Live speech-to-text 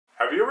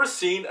Have you ever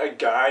seen a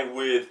guy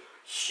with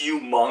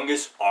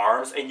humongous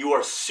arms and you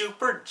are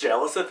super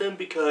jealous of him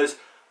because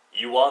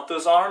you want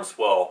those arms?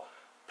 Well,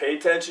 pay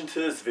attention to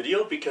this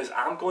video because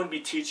I'm going to be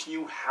teaching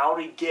you how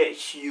to get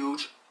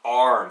huge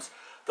arms.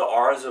 The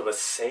arms of a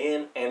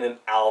Saiyan and an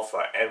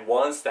Alpha, and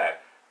ones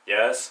that,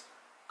 yes,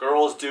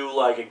 girls do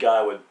like a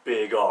guy with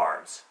big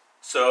arms.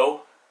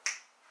 So,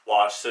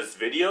 watch this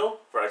video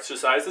for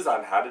exercises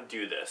on how to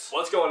do this.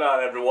 What's going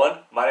on, everyone?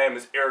 My name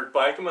is Eric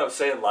Bikeman of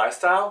Saiyan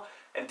Lifestyle,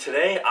 and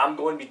today I'm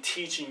going to be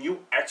teaching you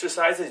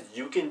exercises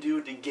you can do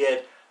to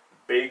get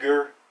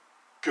bigger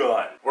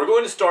gun. We're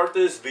going to start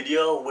this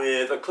video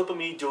with a clip of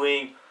me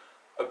doing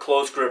a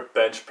close grip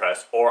bench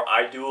press, or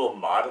I do a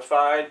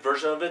modified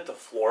version of it, the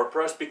floor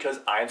press, because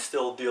I'm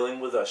still dealing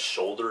with a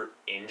shoulder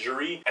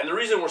injury. And the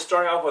reason we're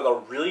starting off with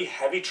a really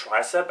heavy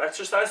tricep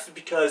exercise is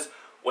because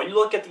when you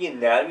look at the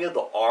anatomy of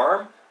the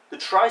arm, the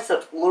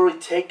triceps literally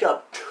take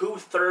up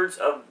 2/3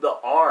 of the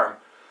arm.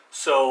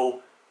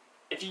 So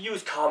if you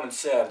use common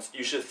sense,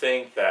 you should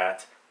think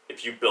that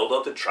if you build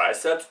up the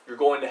triceps, you're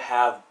going to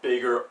have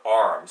bigger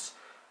arms.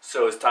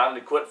 So it's time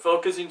to quit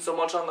focusing so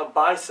much on the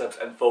biceps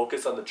and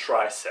focus on the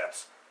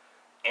triceps.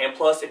 And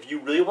plus, if you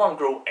really want to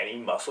grow any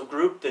muscle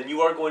group, then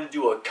you are going to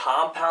do a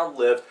compound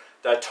lift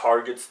that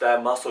targets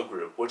that muscle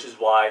group, which is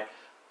why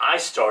I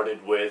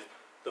started with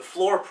the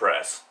floor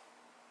press.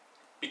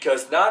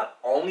 Because not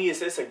only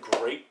is this a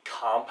great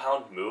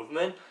compound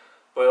movement,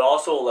 but it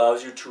also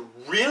allows you to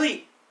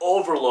really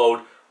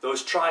overload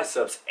those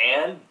triceps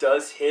and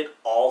does hit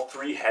all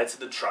three heads of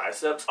the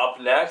triceps. Up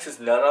next is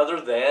none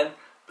other than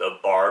the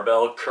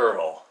barbell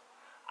curl.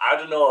 I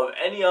don't know of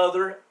any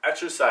other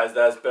exercise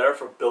that is better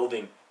for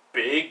building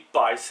big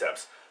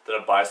biceps than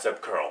a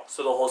bicep curl.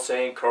 So the whole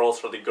saying curls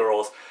for the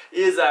girls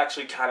is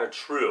actually kind of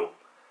true.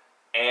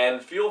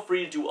 And feel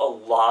free to do a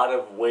lot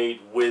of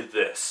weight with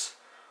this.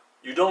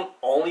 You don't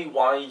only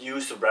want to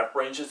use the rep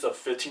ranges of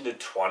 15 to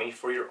 20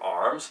 for your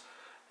arms.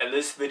 In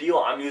this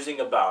video, I'm using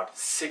about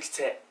 6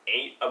 to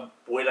 8 of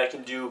weight I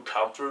can do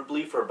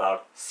comfortably for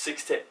about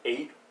 6 to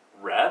 8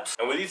 reps.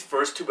 And with these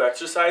first two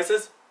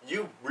exercises,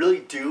 you really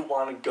do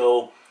want to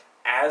go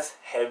as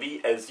heavy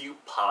as you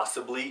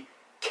possibly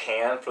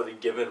can for the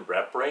given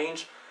rep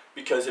range,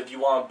 because if you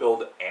want to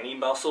build any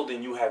muscle,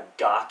 then you have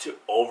got to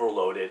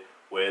overload it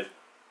with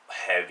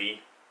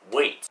heavy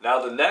weight. Now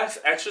the next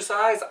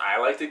exercise I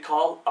like to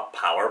call a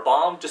power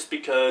bomb, just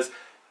because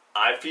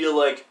I feel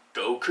like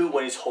Goku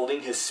when he's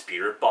holding his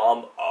spirit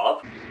bomb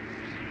up.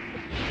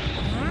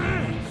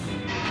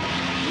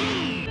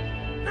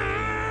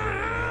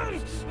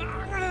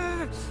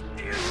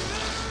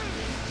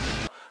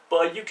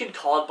 But you can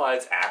call it by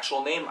its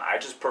actual name. I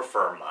just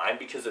prefer mine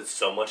because it's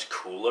so much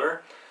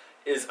cooler.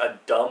 Is a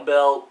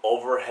dumbbell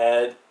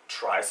overhead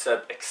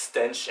tricep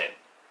extension.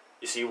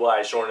 You see why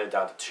I shortened it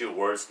down to 2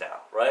 words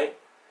now, right?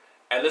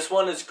 And this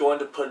one is going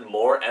to put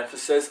more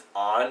emphasis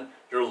on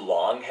your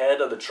long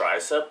head of the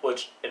tricep,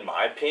 which in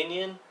my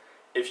opinion,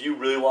 if you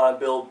really want to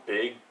build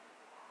big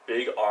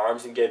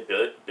arms and get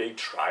big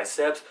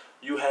triceps,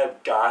 you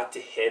have got to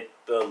hit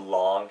the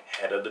long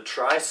head of the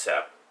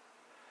tricep.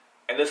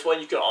 And this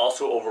one you can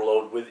also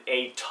overload with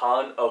a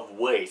ton of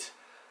weight.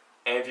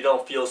 And if you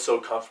don't feel so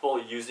comfortable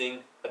using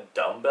a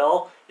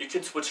dumbbell, you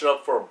can switch it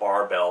up for a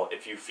barbell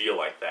if you feel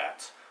like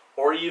that.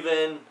 Or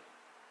even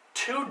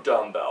 2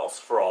 dumbbells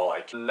for all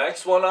I care. The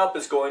next one up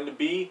is going to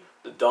be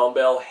the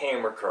dumbbell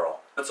hammer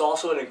curl. It's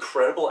also an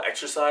incredible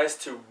exercise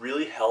to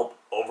really help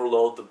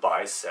overload the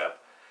bicep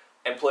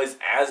and place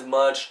as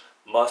much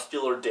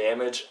muscular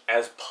damage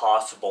as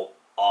possible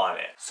on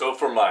it. So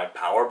for my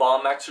power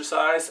bomb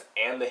exercise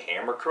and the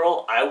hammer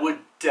curl, I would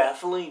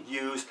definitely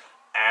use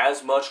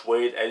as much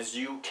weight as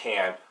you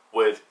can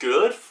with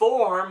good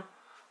form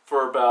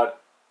for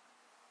about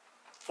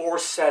 4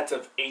 sets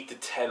of 8 to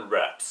 10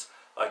 reps.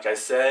 Like I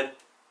said,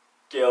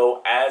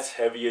 go as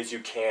heavy as you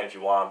can if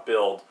you want to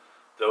build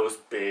those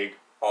big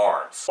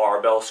arms.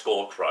 Barbell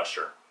skull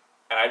crusher.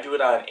 And I do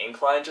it on an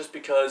incline just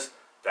because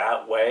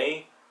that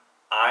way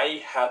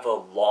I have a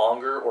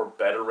longer or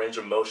better range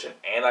of motion,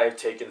 and I've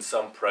taken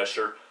some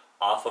pressure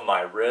off of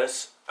my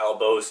wrists,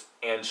 elbows,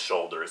 and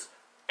shoulders.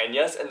 And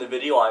yes, in the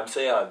video I'm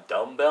saying on a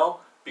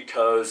dumbbell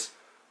because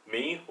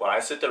me, when I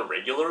sit there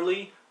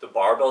regularly, the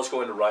barbell is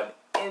going to run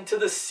into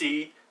the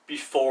seat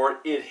before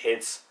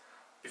it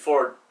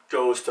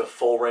goes to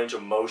full range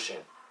of motion.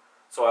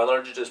 So I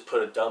learned to just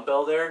put a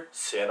dumbbell there,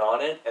 sit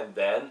on it, and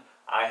then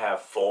I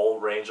have full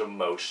range of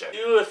motion.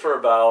 Do it for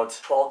about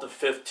 12 to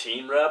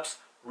 15 reps.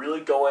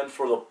 Really go in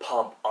for the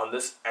pump on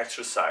this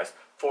exercise,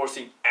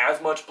 forcing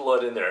as much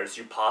blood in there as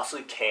you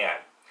possibly can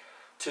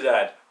to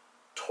that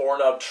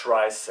torn up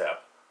tricep.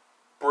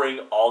 Bring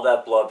all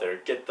that blood there.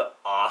 Get the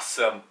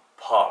awesome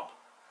pump.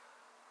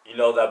 You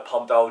know, that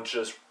pump that will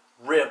just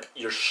rip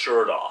your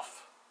shirt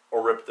off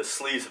or rip the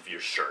sleeves of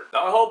your shirt.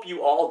 Now I hope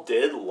you all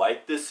did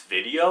like this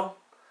video.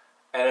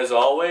 And as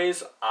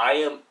always, I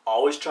am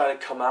always trying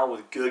to come out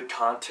with good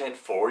content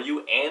for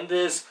you. And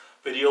this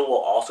video will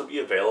also be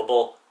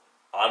available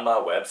on my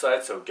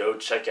website, so go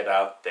check it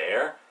out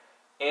there.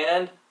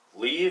 And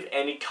leave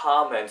any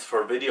comments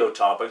for video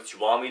topics you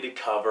want me to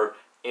cover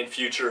in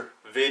future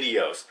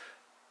videos,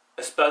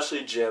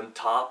 especially gym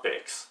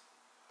topics.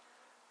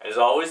 As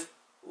always,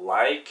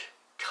 like,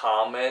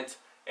 comment,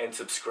 and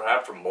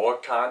subscribe for more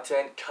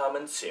content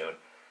coming soon.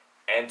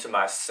 And to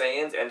my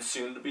Saiyans and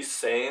soon to be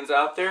Saiyans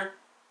out there,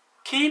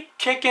 keep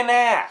kicking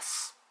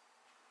ass!